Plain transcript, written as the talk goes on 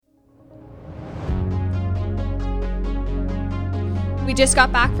We just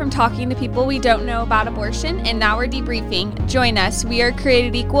got back from talking to people we don't know about abortion, and now we're debriefing. Join us. We are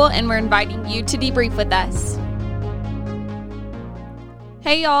Created Equal, and we're inviting you to debrief with us.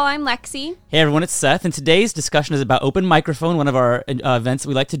 Hey, y'all. I'm Lexi. Hey, everyone. It's Seth, and today's discussion is about open microphone, one of our events that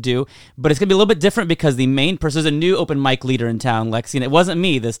we like to do, but it's going to be a little bit different because the main person is a new open mic leader in town, Lexi, and it wasn't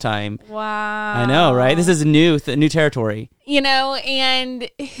me this time. Wow. I know, right? This is new territory. You know, and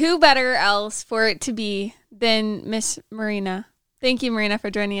who better else for it to be than Miss Marina? Thank you, Marina,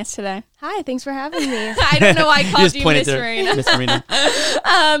 for joining us today. Hi, thanks for having me. I don't know why I called you Miss Marina. Miss Marina.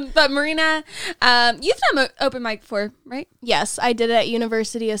 But Marina, you've done open mic before, right? Yes, I did it at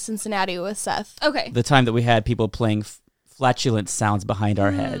University of Cincinnati with Seth. Okay. The time that we had people playing flatulent sounds behind our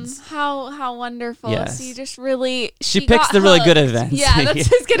heads. How wonderful. Yes. So you just really... She picks the really good events. Yeah, that's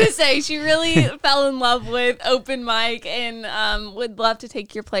what I was going to say. She really fell in love with open mic and would love to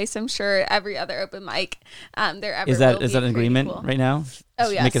take your place. I'm sure every other open mic there ever Is will that an be agreement cool. right now?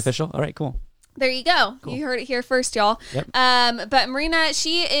 Oh, yes. Make it official? All right, cool. There you go. Cool. You heard it here first, y'all. Yep. But Marina,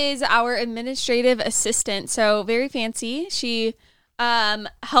 she is our administrative assistant, so very fancy. She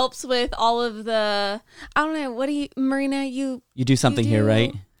helps with all of the, I don't know, Marina, you do something here,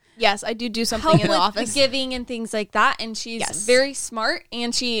 right? Yes, I do something help in the with office. the giving and things like that, and she's very smart,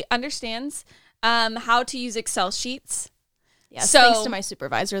 and she understands how to use Excel sheets. Yes, thanks to my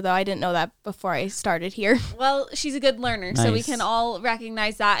supervisor, though. I didn't know that before I started here. Well, she's a good learner, Nice. so we can all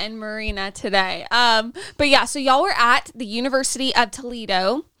recognize that in Marina today. But yeah, so y'all were at the University of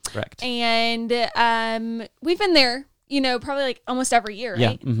Toledo. Correct. And we've been there, probably like almost every year,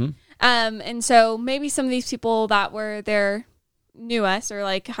 right? Yeah. Mm-hmm. And so maybe some of these people that were there knew us or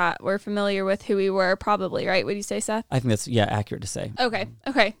like were familiar with who we were, probably, right? Would you say, Seth? I think that's, accurate to say. Okay.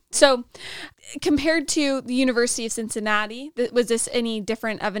 So compared to the University of Cincinnati, was this any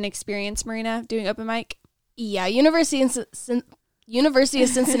different of an experience, Marina, doing open mic? Yeah, University of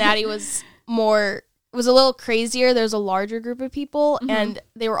Cincinnati was a little crazier. There's a larger group of people, and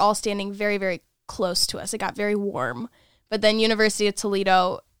they were all standing very, very close to us. It got very warm. But then University of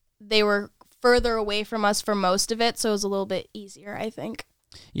Toledo, they were further away from us for most of it, so it was a little bit easier, I think.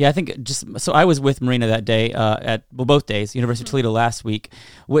 Yeah, I think so I was with Marina that day both days, University of Toledo last week.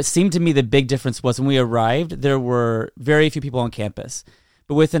 What seemed to me the big difference was when we arrived, there were very few people on campus.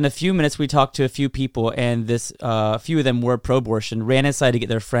 But within a few minutes, we talked to a few people, and this few of them were pro-abortion, ran inside to get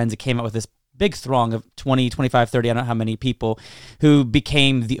their friends. It came out with this big throng of 20, 25, 30, I don't know how many people, who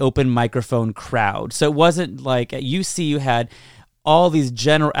became the open microphone crowd. So it wasn't like at UC you had all these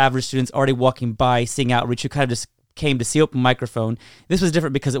general average students already walking by, seeing outreach, who kind of just came to see open microphone. This was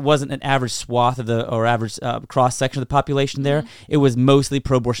different because it wasn't an average swath of average cross-section of the population there. It was mostly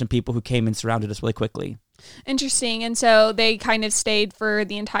pro-abortion people who came and surrounded us really quickly. Interesting. And so they kind of stayed for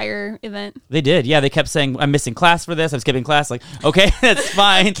the entire event. They did. Yeah, they kept saying, I'm missing class for this. I'm skipping class. Like, okay, that's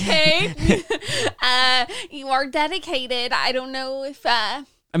fine. Okay. You are dedicated. I don't know if...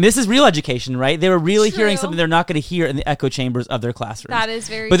 I mean, this is real education, right? They were really True. hearing something they're not going to hear in the echo chambers of their classrooms. That is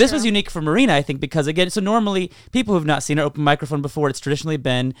very But this true. was unique for Marina, I think, because, again, so normally people who have not seen our open microphone before, it's traditionally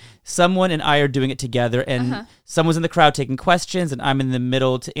been someone and I are doing it together, and someone's in the crowd taking questions, and I'm in the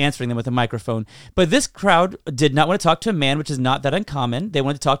middle to answering them with a microphone. But this crowd did not want to talk to a man, which is not that uncommon. They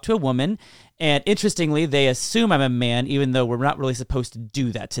wanted to talk to a woman. And interestingly, they assume I'm a man, even though we're not really supposed to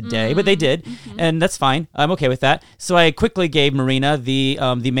do that today. But they did, and that's fine. I'm okay with that. So I quickly gave Marina the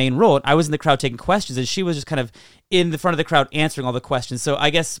main role. I was in the crowd taking questions, and she was just kind of in the front of the crowd answering all the questions. So I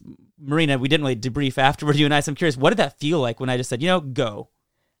guess, Marina, we didn't really debrief afterward, you and I. So I'm curious, what did that feel like when I just said, go?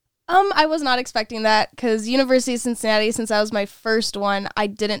 I was not expecting that because University of Cincinnati, since that was my first one, I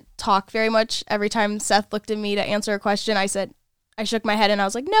didn't talk very much. Every time Seth looked at me to answer a question, I shook my head and I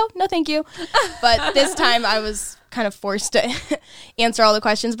was like, no, thank you. But this time I was kind of forced to answer all the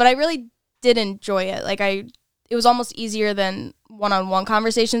questions, but I really did enjoy it. Like it was almost easier than one-on-one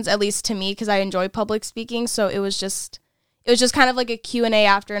conversations, at least to me, because I enjoy public speaking. So it was just kind of like a Q&A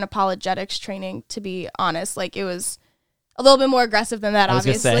after an apologetics training, to be honest. Like it was a little bit more aggressive than that,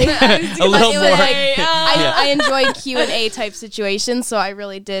 obviously. A little more. I enjoy Q&A type situations, so I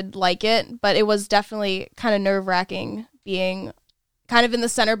really did like it. But it was definitely kind of nerve-wracking being kind of in the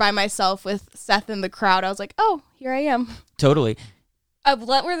center by myself with Seth in the crowd. I was like, oh, here I am. Totally.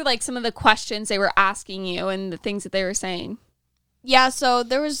 What were like some of the questions they were asking you and the things that they were saying? Yeah, so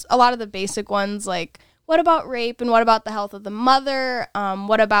there was a lot of the basic ones, like, what about rape and what about the health of the mother?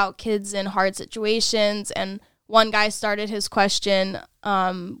 What about kids in hard situations? And one guy started his question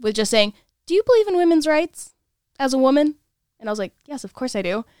with just saying, do you believe in women's rights as a woman? And I was like, yes, of course I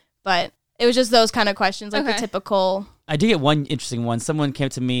do. But it was just those kind of questions, like the typical. I did get one interesting one. Someone came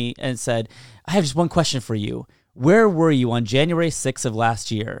to me and said, I have just one question for you. where were you on January 6th of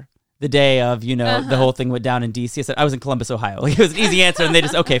last year? The day of, the whole thing went down in D.C. I said, I was in Columbus, Ohio. Like, it was an easy answer, and they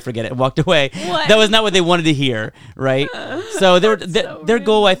just, okay, forget it, and walked away. What? That was not what they wanted to hear, right? So their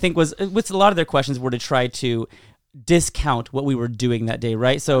goal, I think, was, with a lot of their questions, were to try to discount what we were doing that day,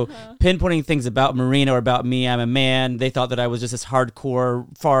 right? So pinpointing things about Marina or about me, I'm a man. They thought that I was just this hardcore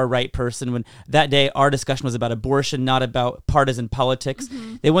far right person, when that day our discussion was about abortion, not about partisan politics.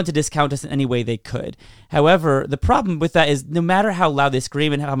 They wanted to discount us in any way they could. However, the problem with that is no matter how loud they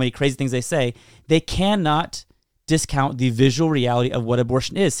scream and how many crazy things they say, they cannot discount the visual reality of what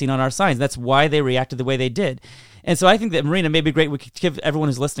abortion is seen on our signs. That's why they reacted the way they did. And so I think that, Marina, may be great. We could give everyone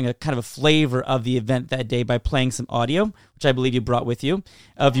who's listening a kind of a flavor of the event that day by playing some audio, which I believe you brought with you,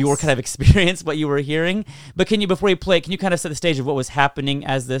 of your kind of experience, what you were hearing. But before you play, can you kind of set the stage of what was happening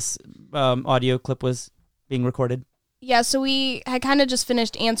as this audio clip was being recorded? Yeah, so we had kind of just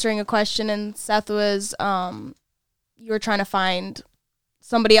finished answering a question, and Seth was, you were trying to find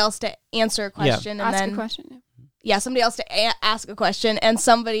somebody else to answer a question. Yeah. And ask a question. Yeah, somebody else to ask a question, and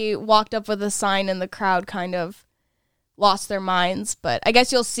somebody walked up with a sign, and the crowd kind of lost their minds. But I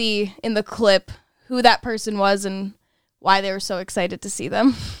guess you'll see in the clip who that person was and why they were so excited to see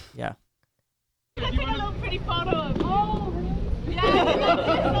them. Yeah. Take a little pretty photo of. Oh, yeah,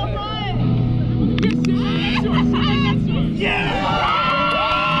 that's so fun. Yeah.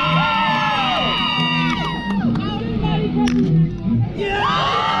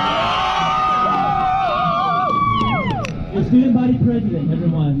 Student body president,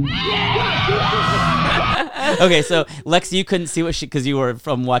 everyone. Okay, so Lexi, you couldn't see what because you were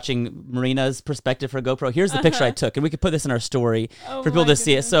from watching Marina's perspective for GoPro. Here's the picture I took, and we could put this in our story for people to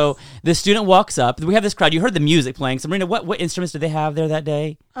see it. So the student walks up. We have this crowd. You heard the music playing. So Marina, what instruments did they have there that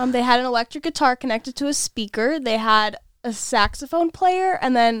day? They had an electric guitar connected to a speaker. They had a saxophone player,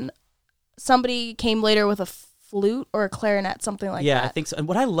 and then somebody came later with a flute or a clarinet, something like that. Yeah, I think so. And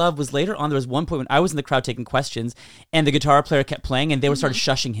what I love was later on, there was one point when I was in the crowd taking questions, and the guitar player kept playing, and they started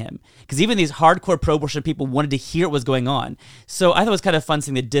shushing him. Because even these hardcore pro-abortion people wanted to hear what was going on. So I thought it was kind of fun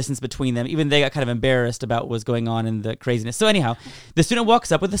seeing the distance between them. Even they got kind of embarrassed about what was going on and the craziness. So anyhow, the student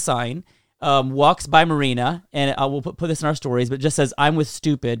walks up with a sign, walks by Marina, and we'll put this in our stories, but it just says, "I'm with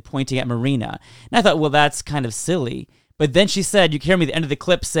stupid," pointing at Marina. And I thought, well, that's kind of silly. But then she said, you can hear me at the end of the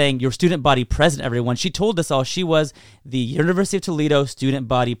clip saying, "Your student body president, everyone." She told us all she was the University of Toledo student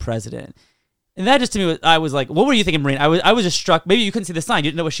body president. And that just to me, I was like, what were you thinking, Marina? I was just struck. Maybe you couldn't see the sign.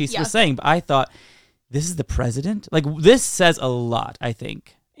 You didn't know what she was saying. But I thought, this is the president? Like, this says a lot, I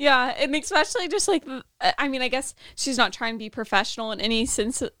think. Yeah, and especially just like, I mean, I guess she's not trying to be professional in any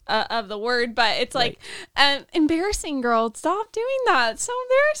sense of the word, but it's like, embarrassing, girl. Stop doing that. It's so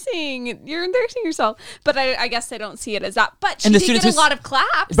embarrassing. You're embarrassing yourself. But I guess they don't see it as that. But she did get a lot of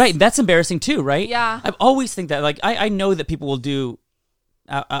claps. Right, that's embarrassing too, right? Yeah. I always think that, like, I know that people will do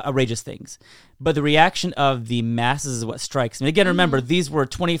outrageous things, but the reaction of the masses is what strikes me. Again, remember, these were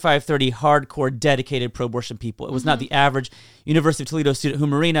 25, 30 hardcore, dedicated pro-abortion people. It was not the average University of Toledo student who,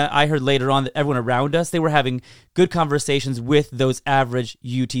 Marina, I heard later on that everyone around us, they were having good conversations with those average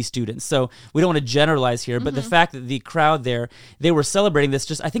UT students. So we don't want to generalize here, but the fact that the crowd there, they were celebrating this,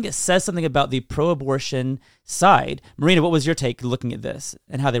 just I think it says something about the pro-abortion side. Marina, what was your take looking at this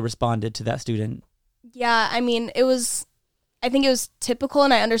and how they responded to that student? Yeah, I mean, I think it was typical,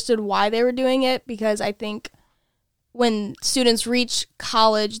 and I understood why they were doing it, because I think when students reach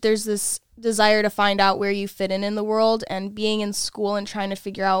college, there's this desire to find out where you fit in the world, and being in school and trying to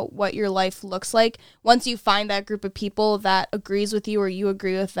figure out what your life looks like. Once you find that group of people that agrees with you or you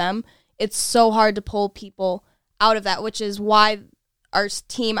agree with them, it's so hard to pull people out of that, which is why our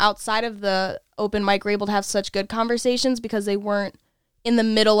team outside of the open mic were able to have such good conversations, because they weren't in the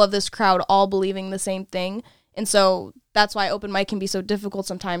middle of this crowd all believing the same thing. And so that's why open mic can be so difficult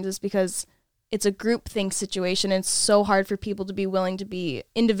sometimes, is because it's a groupthink situation. And it's so hard for people to be willing to be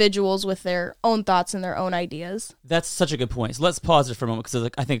individuals with their own thoughts and their own ideas. That's such a good point. So let's pause it for a moment, because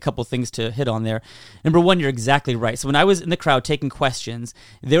there's, I think, a couple of things to hit on there. Number one, you're exactly right. So when I was in the crowd taking questions,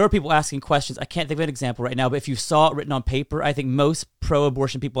 there were people asking questions. I can't think of an example right now, but if you saw it written on paper, I think most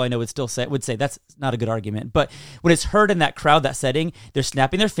pro-abortion people I know would say that's not a good argument. But when it's heard in that crowd, that setting, they're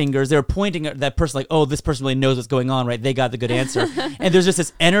snapping their fingers, they're pointing at that person like, oh, this person really knows what's going on, right? They got the good answer. And there's just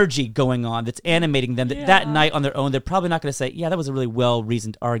this energy going on that's animating them that night on their own, they're probably not going to say, yeah, that was a really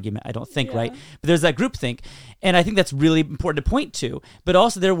well-reasoned argument, I don't think, right? But there's that groupthink, and I think that's really important to point to. But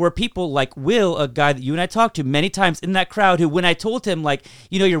also there were people like Will, a guy that you and I talked to many times in that crowd, who when I told him, like,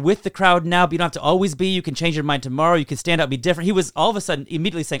 you know, you're with the crowd now, but you don't have to always be, you can change your mind tomorrow, you can stand up, be different. He was all of a sudden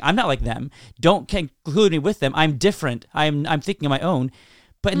immediately saying, I'm not like them, don't include me with them, I'm different, I'm thinking on my own.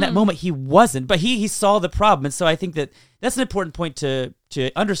 But in that moment, he wasn't. But he saw the problem. And so I think that that's an important point to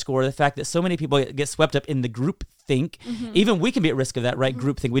underscore, the fact that so many people get swept up in the group think. Even we can be at risk of that, right?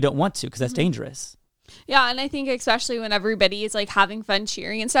 Group think. We don't want to because that's dangerous. Yeah, and I think especially when everybody is like having fun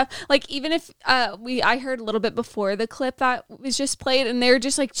cheering and stuff. Like even if I heard a little bit before the clip that was just played, and they were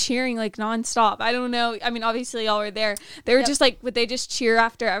just like cheering like nonstop. I don't know. I mean, obviously y'all were there. They were just like, would they just cheer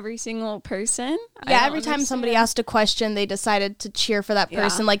after every single person? Yeah, every time somebody asked a question, they decided to cheer for that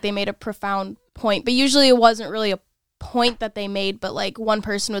person. Like they made a profound point, but usually it wasn't really a point that they made. But like one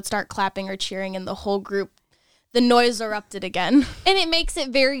person would start clapping or cheering, and the whole group, the noise erupted again. And it makes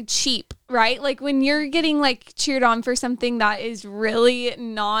it very cheap, right? Like when you're getting like cheered on for something that is really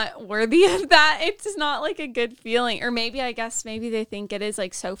not worthy of that, it's not like a good feeling. Or maybe they think it is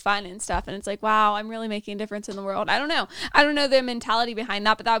like so fun and stuff. And it's like, wow, I'm really making a difference in the world. I don't know. I don't know the mentality behind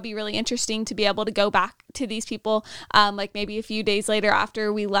that, but that would be really interesting to be able to go back to these people, like maybe a few days later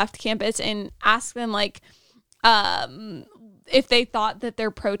after we left campus and ask them like, if they thought that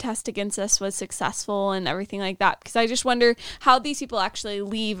their protest against us was successful and everything like that. Because I just wonder how these people actually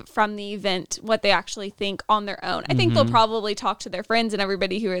leave from the event, what they actually think on their own. I think they'll probably talk to their friends and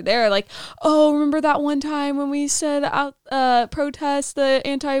everybody who are there like, oh, remember that one time when we said out protest the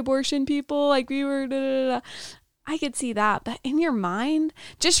anti-abortion people? Like we were da, da, da. I could see that. But in your mind,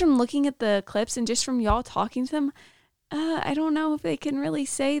 just from looking at the clips and just from y'all talking to them, I don't know if they can really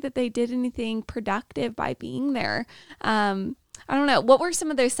say that they did anything productive by being there. I don't know. What were some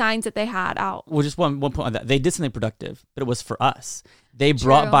of those signs that they had out? Well, just one point on that. They did something productive, but it was for us. They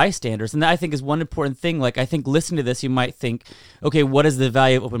brought bystanders. And that I think is one important thing. Like, I think listening to this, you might think, okay, what is the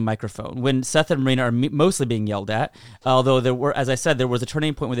value of open microphone? When Seth and Marina are mostly being yelled at, although there were, as I said, there was a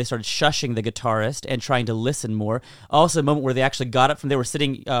turning point where they started shushing the guitarist and trying to listen more. Also a moment where they actually got up from, they were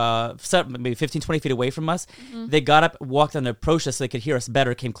sitting maybe 15, 20 feet away from us. They got up, walked on the approach us so they could hear us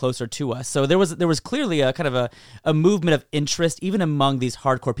better, came closer to us. So there was clearly a kind of a movement of interest, even among these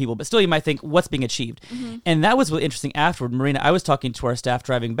hardcore people. But still, you might think, what's being achieved? And that was really interesting afterward. Marina, I was talking to our staff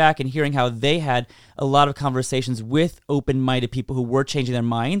driving back and hearing how they had a lot of conversations with open-minded people who were changing their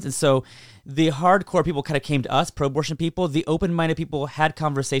minds. And so the hardcore people kind of came to us, pro-abortion people. The open-minded people had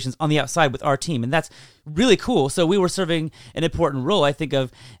conversations on the outside with our team, and that's really cool. So we were serving an important role, I think,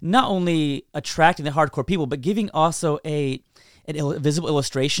 of not only attracting the hardcore people, but giving also an visible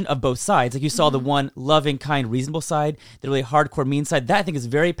illustration of both sides. Like you saw the one loving, kind, reasonable side, the really hardcore, mean side. That I think is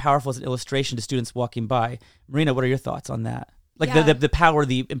very powerful as an illustration to students walking by. Marina, what are your thoughts on that? Like the power,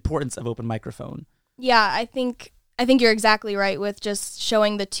 the importance of open microphone. Yeah, I think you're exactly right with just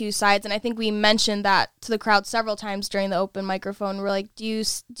showing the two sides. And I think we mentioned that to the crowd several times during the open microphone. We're like, do you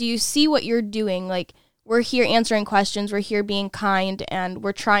see what you're doing? Like, we're here answering questions. We're here being kind, and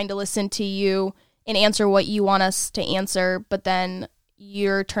we're trying to listen to you and answer what you want us to answer. But then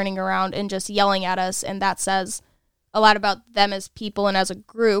you're turning around and just yelling at us. And that says a lot about them as people and as a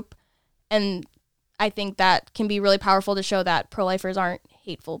group. And I think that can be really powerful to show that pro-lifers aren't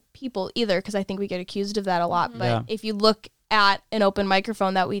hateful people either, because I think we get accused of that a lot. But if you look at an open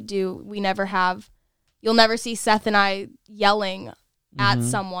microphone that we do, you'll never see Seth and I yelling at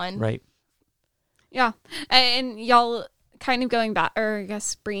someone. Right. Yeah. And y'all kind of going back, or I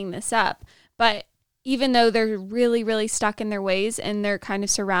guess bringing this up, but even though they're really, really stuck in their ways and they're kind of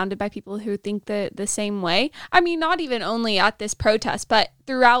surrounded by people who think the same way. I mean, not even only at this protest, but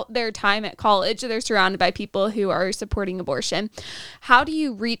throughout their time at college, they're surrounded by people who are supporting abortion. How do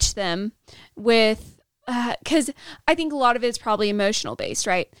you reach them with, because I think a lot of it is probably emotional based,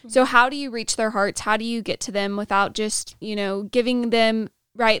 right? So how do you reach their hearts? How do you get to them without just, giving them,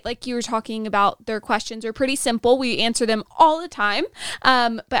 right, like you were talking about, their questions are pretty simple. We answer them all the time.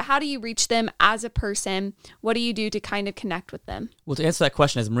 But how do you reach them as a person? What do you do to kind of connect with them? Well, to answer that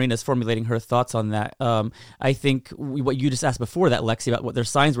question, as Marina's formulating her thoughts on that, I think what you just asked before that, Lexi, about what their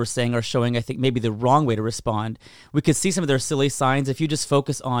signs were saying are showing, I think, maybe the wrong way to respond. We could see some of their silly signs. If you just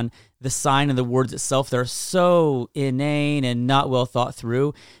focus on the sign and the words itself, they're so inane and not well thought through.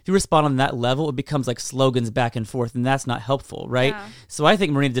 If you respond on that level, it becomes like slogans back and forth, and that's not helpful, right? Yeah. So I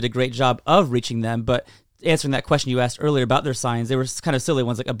think Marina did a great job of reaching them, but answering that question you asked earlier about their signs, they were kind of silly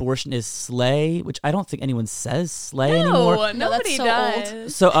ones, like abortion is slay, which I don't think anyone says slay anymore. No, nobody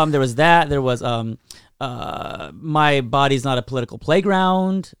does. So there was that. There was my body's not a political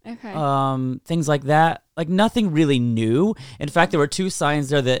playground. Okay. Things like that. Like nothing really new. In fact, there were two signs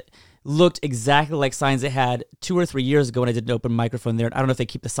there that looked exactly like signs they had 2 or 3 years ago when I did an open microphone there. I don't know if they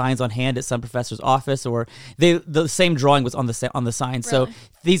keep the signs on hand at some professor's office or the same drawing was on the sign. Really? So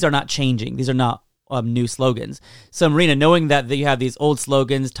these are not changing. These are not new slogans. So Marina, knowing that you have these old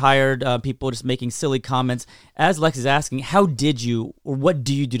slogans, tired people just making silly comments, as Lex is asking, how did you, or what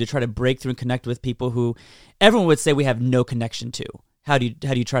do you do to try to break through and connect with people who everyone would say we have no connection to? How do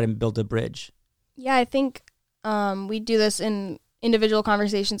you try to build a bridge? Yeah, I think we do this in individual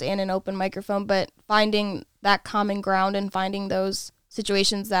conversations and in open microphone, but finding that common ground and finding those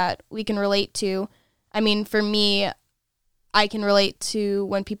situations that we can relate to. I mean, for me, I can relate to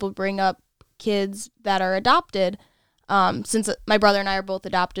when people bring up kids that are adopted. Since my brother and I are both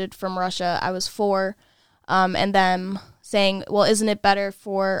adopted from Russia, I was 4, and them saying, well, isn't it better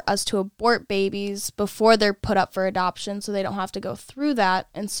for us to abort babies before they're put up for adoption so they don't have to go through that?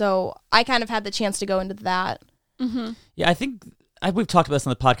 And so I kind of had the chance to go into that. Mm-hmm. Yeah, I think we've talked about this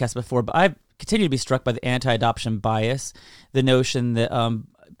on the podcast before, but I've continued to be struck by the anti-adoption bias, the notion that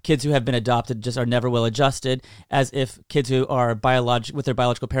kids who have been adopted just are never well adjusted, as if kids who are with their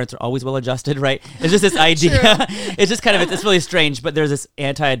biological parents are always well adjusted, right? It's just this idea. It's just kind of, it's really strange, but there's this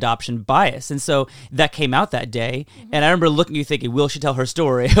anti-adoption bias. And so that came out that day. And I remember looking at you thinking, will she tell her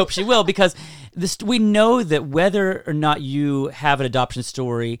story? I hope she will, because we know that whether or not you have an adoption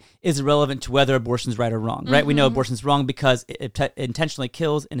story is irrelevant to whether abortion's right or wrong, right? We know abortion's wrong because it intentionally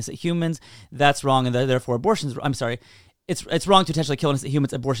kills innocent humans. That's wrong, and therefore it's wrong to intentionally kill innocent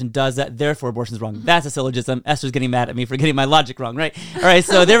humans. Abortion does that, therefore abortion is wrong. That's a syllogism. Esther's getting mad at me for getting my logic wrong, right? All right,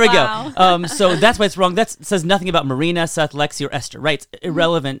 so there we go. So that's why it's wrong. That says nothing about Marina, Seth, Lexi, or Esther, right? It's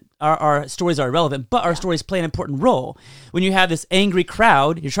irrelevant. Our stories are irrelevant, but our stories play an important role. When you have this angry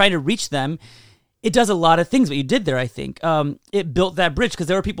crowd, you're trying to reach them. It does a lot of things, what you did there, I think. It built that bridge because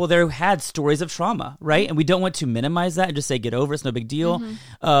there were people there who had stories of trauma, right? And we don't want to minimize that and just say, get over it, it's no big deal.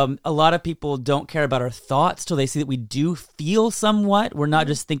 A lot of people don't care about our thoughts till they see that we do feel somewhat. We're not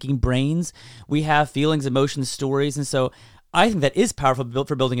just thinking brains. We have feelings, emotions, stories. And so I think that is powerful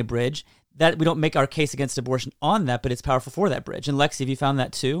for building a bridge. That we don't make our case against abortion on that, but it's powerful for that bridge. And Lexi, have you found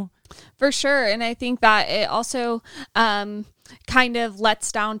that too? For sure. And I think that it also kind of lets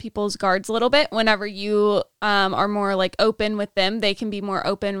down people's guards a little bit. Whenever you are more like open with them, they can be more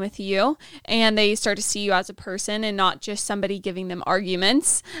open with you, and they start to see you as a person and not just somebody giving them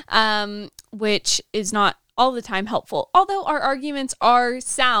arguments, which is not all the time helpful. Although our arguments are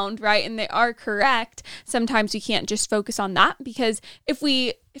sound, right, and they are correct, sometimes we can't just focus on that, because if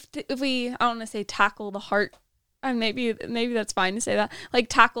we I don't want to say tackle the heart, maybe that's fine to say that, like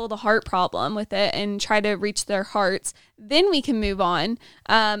tackle the heart problem with it and try to reach their hearts, then we can move on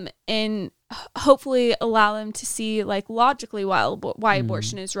and hopefully allow them to see like logically why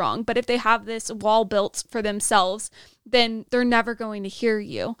abortion is wrong. But if they have this wall built for themselves, then they're never going to hear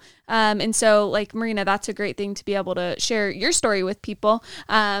you. And so like Marina, that's a great thing to be able to share your story with people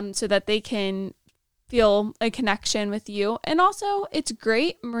so that they can feel a connection with you. And also it's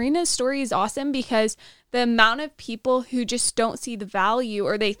great. Marina's story is awesome because the amount of people who just don't see the value,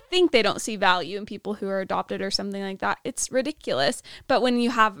 or they think they don't see value in people who are adopted or something like that, it's ridiculous. But when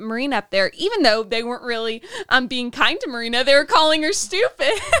you have Marina up there, even though they weren't really being kind to Marina, they were calling her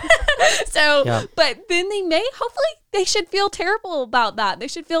stupid. But then hopefully they should feel terrible about that. They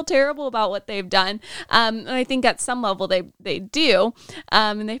should feel terrible about what they've done. And I think at some level they do.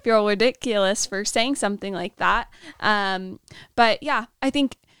 And they feel ridiculous for saying something like that. But yeah, I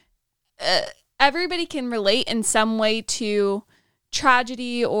think everybody can relate in some way to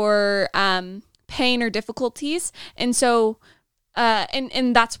tragedy or pain or difficulties. And so,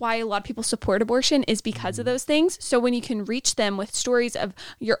 and that's why a lot of people support abortion, is because of those things. So when you can reach them with stories of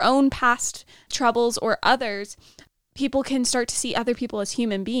your own past troubles or others, people can start to see other people as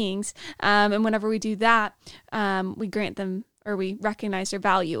human beings. And whenever we do that, we grant them, or we recognize their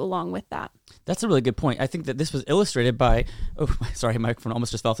value along with that. That's a really good point. I think that this was illustrated by, sorry, my microphone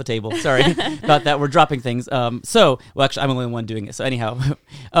almost just fell off the table. Sorry about that. We're dropping things. Actually, I'm the only one doing it. So anyhow,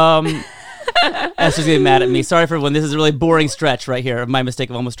 Esther's getting mad at me. Sorry for everyone. This is a really boring stretch right here of my mistake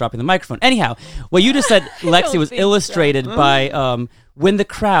of almost dropping the microphone. Anyhow, what you just said, Lexi, was illustrated by when the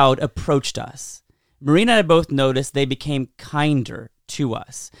crowd approached us. Marina and I both noticed they became kinder to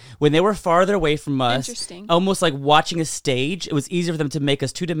us. When they were farther away from us, almost like watching a stage, it was easier for them to make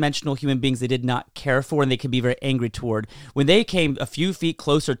us two-dimensional human beings they did not care for and they could be very angry toward. When they came a few feet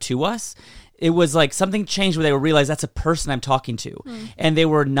closer to us, it was like something changed where they realized that's a person I'm talking to. And they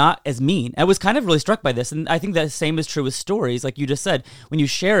were not as mean. I was kind of really struck by this. And I think that the same is true with stories. Like you just said, when you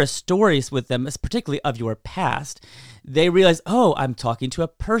share a story with them, particularly of your past, they realize, oh, I'm talking to a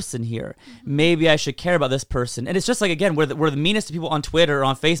person here. Maybe I should care about this person. And it's just like, again, we're the meanest people on Twitter or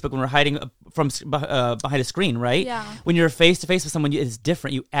on Facebook when we're hiding from behind a screen, right? Yeah. When you're face-to-face with someone, it's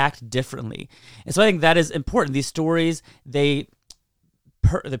different. You act differently. And so I think that is important. These stories, they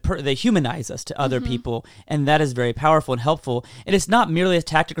they humanize us to other people, and that is very powerful and helpful. And it's not merely a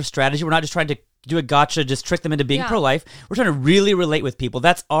tactic or strategy. We're not just trying to do a gotcha, just trick them into being pro-life. We're trying to really relate with people.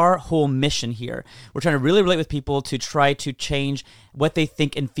 That's our whole mission here. We're trying to really relate with people to try to change what they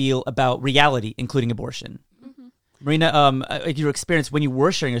think and feel about reality, including abortion. Marina, your experience when you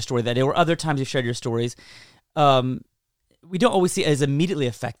were sharing your story that day, or other times you shared your stories, we don't always see it as immediately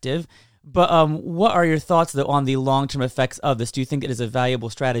effective. But what are your thoughts, though, on the long-term effects of this? Do you think it is a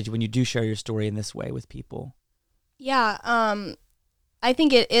valuable strategy when you do share your story in this way with people? Yeah, I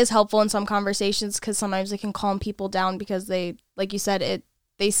think it is helpful in some conversations because sometimes it can calm people down because they, like you said,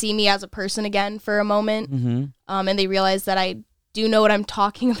 they see me as a person again for a moment, and they realize that I do know what I'm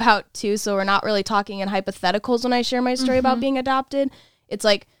talking about too. So we're not really talking in hypotheticals when I share my story about being adopted. It's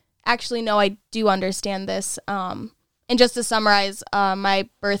like, actually, no, I do understand this. And just to summarize, my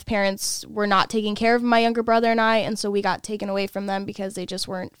birth parents were not taking care of my younger brother and I, and so we got taken away from them because they just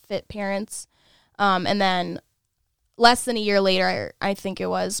weren't fit parents. And then less than a year later, I think it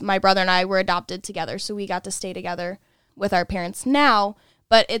was, my brother and I were adopted together, so we got to stay together with our parents now.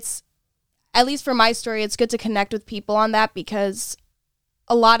 But it's, at least for my story, it's good to connect with people on that because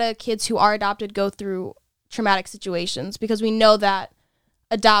a lot of kids who are adopted go through traumatic situations because we know that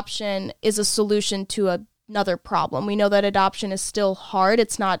adoption is a solution to another problem. We know that adoption is still hard.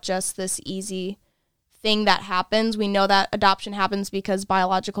 It's not just this easy thing that happens. We know that adoption happens because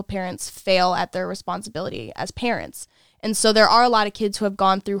biological parents fail at their responsibility as parents. And so there are a lot of kids who have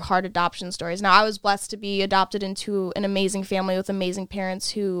gone through hard adoption stories. Now, I was blessed to be adopted into an amazing family with amazing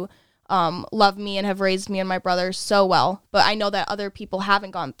parents who love me and have raised me and my brother so well. But I know that other people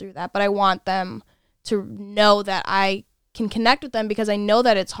haven't gone through that. But I want them to know that I can connect with them because I know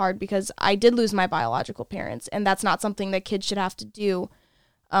that it's hard because I did lose my biological parents. And that's not something that kids should have to do.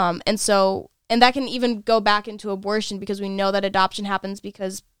 And that can even go back into abortion because we know that adoption happens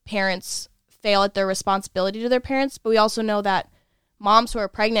because parents fail at their responsibility to their parents. But we also know that moms who are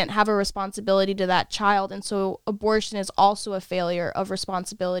pregnant have a responsibility to that child. And so abortion is also a failure of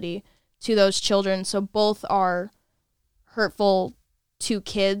responsibility to those children. So both are hurtful to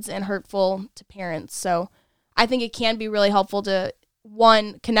kids and hurtful to parents. So I think it can be really helpful to,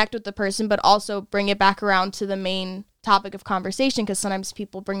 one, connect with the person, but also bring it back around to the main topic of conversation because sometimes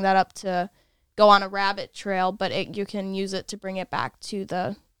people bring that up to go on a rabbit trail, but you can use it to bring it back to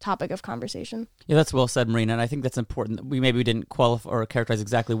the topic of conversation. Yeah, that's well said, Marina, and I think that's important. We didn't qualify or characterize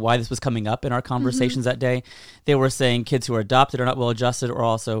exactly why this was coming up in our conversations that day. They were saying kids who are adopted are not well adjusted, or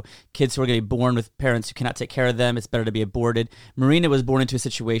also kids who are going to be born with parents who cannot take care of them. It's better to be aborted. Marina was born into a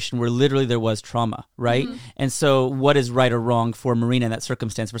situation where literally there was trauma, right? And so what is right or wrong for Marina in that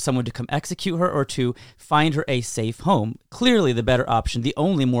circumstance, for someone to come execute her or to find her a safe home? Clearly the better option, the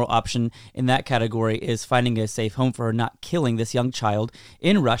only moral option in that category is finding a safe home for her, not killing this young child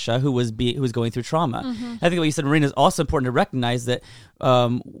in Russia who was going through trauma. I think what you said, Marina, is also important to recognize that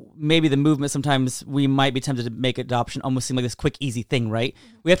maybe the movement, sometimes we might be tempted to make adoption almost seem like this quick, easy thing, right?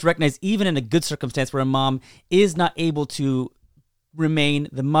 We have to recognize even in a good circumstance where a mom is not able to remain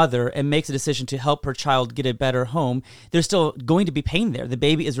the mother and makes a decision to help her child get a better home, there's still going to be pain there. The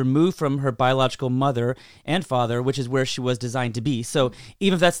baby is removed from her biological mother and father, which is where she was designed to be. So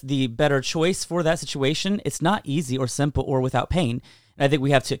even if that's the better choice for that situation, it's not easy or simple or without pain. And I think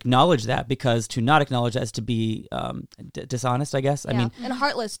we have to acknowledge that, because to not acknowledge that is to be dishonest, I guess. Yeah. I mean, and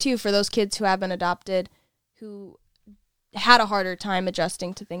heartless too for those kids who have been adopted who had a harder time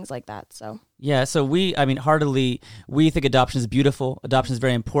adjusting to things like that. So yeah, so we think adoption is beautiful. Adoption is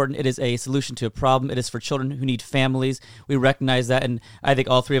very important. It is a solution to a problem. It is for children who need families. We recognize that, and I think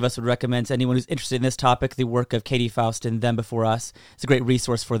all three of us would recommend to anyone who's interested in this topic the work of Katie Faust and Them Before Us. It's a great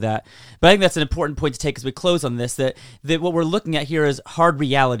resource for that. But I think that's an important point to take as we close on this, that what we're looking at here is hard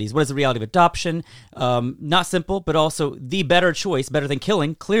realities. What is the reality of adoption? Not simple, but also the better choice, better than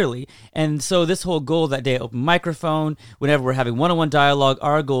killing, clearly. And so this whole goal that day at Open Microphone, whenever we're having one-on-one dialogue,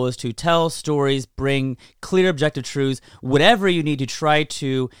 our goal is to tell stories, bring clear objective truths, whatever you need to try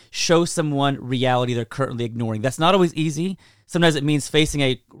to show someone reality they're currently ignoring. That's not always easy. Sometimes it means facing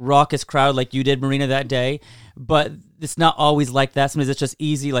a raucous crowd like you did, Marina, that day, but it's not always like that. Sometimes it's just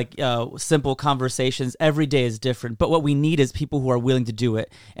easy, like simple conversations. Every day is different, but what we need is people who are willing to do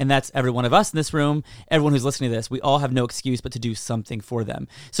it, and that's every one of us in this room, everyone who's listening to this. We all have no excuse but to do something for them.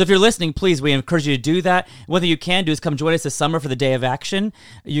 So if you're listening, please, we encourage you to do that. One thing you can do is come join us this summer for the Day of Action.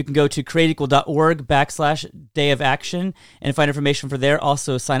 You can go to createequal.org/Day of Action and find information for there.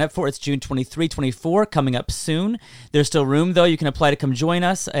 Also sign up for it. It's June 23, 24, coming up soon. There's still room, though. You can apply to come join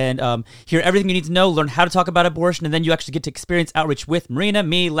us and hear everything you need to know, learn how to talk about abortion, and then you actually get to experience outreach with Marina,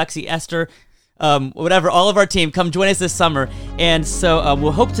 me, Lexi, Esther, whatever, all of our team, come join us this summer. And so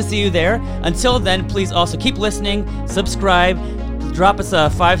we'll hope to see you there. Until then, please also keep listening, subscribe, drop us a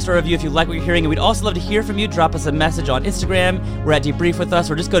 5-star review if you like what you're hearing. And we'd also love to hear from you. Drop us a message on Instagram. We're at Debrief With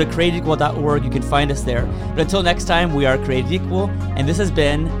Us, or just go to createdequal.org. You can find us there. But until next time, we are Created Equal, and this has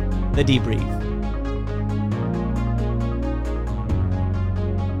been The Debrief.